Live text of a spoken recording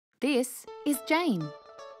This is Jane.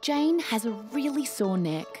 Jane has a really sore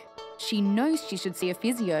neck. She knows she should see a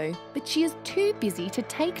physio, but she is too busy to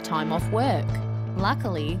take time off work.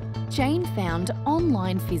 Luckily, Jane found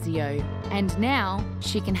Online Physio, and now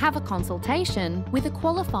she can have a consultation with a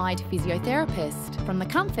qualified physiotherapist from the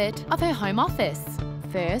comfort of her home office.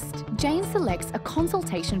 First, Jane selects a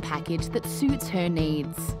consultation package that suits her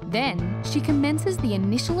needs. Then, she commences the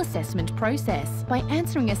initial assessment process by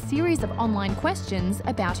answering a series of online questions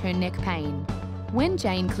about her neck pain. When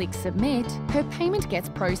Jane clicks Submit, her payment gets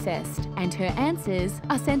processed and her answers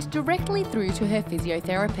are sent directly through to her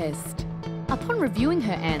physiotherapist. Upon reviewing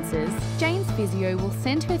her answers, Jane's physio will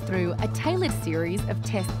send her through a tailored series of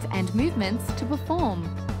tests and movements to perform.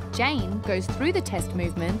 Jane goes through the test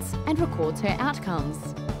movements and records her outcomes.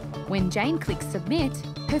 When Jane clicks Submit,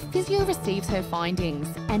 her physio receives her findings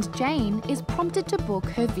and Jane is prompted to book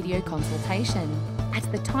her video consultation. At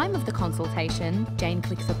the time of the consultation, Jane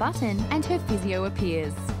clicks a button and her physio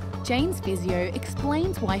appears. Jane's physio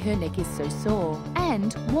explains why her neck is so sore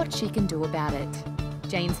and what she can do about it.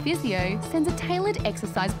 Jane's physio sends a tailored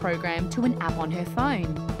exercise program to an app on her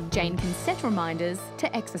phone. Jane can set reminders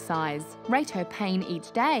to exercise, rate her pain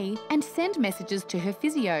each day, and send messages to her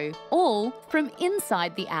physio, all from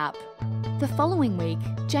inside the app. The following week,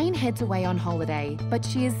 Jane heads away on holiday, but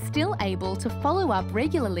she is still able to follow up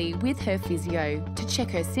regularly with her physio to check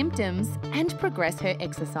her symptoms and progress her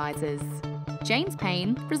exercises. Jane's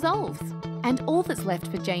pain resolves, and all that's left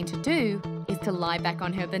for Jane to do is to lie back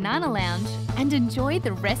on her banana lounge and enjoy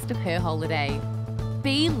the rest of her holiday.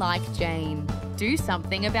 Be like Jane. Do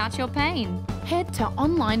something about your pain. Head to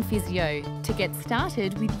Online Physio to get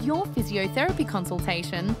started with your physiotherapy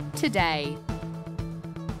consultation today.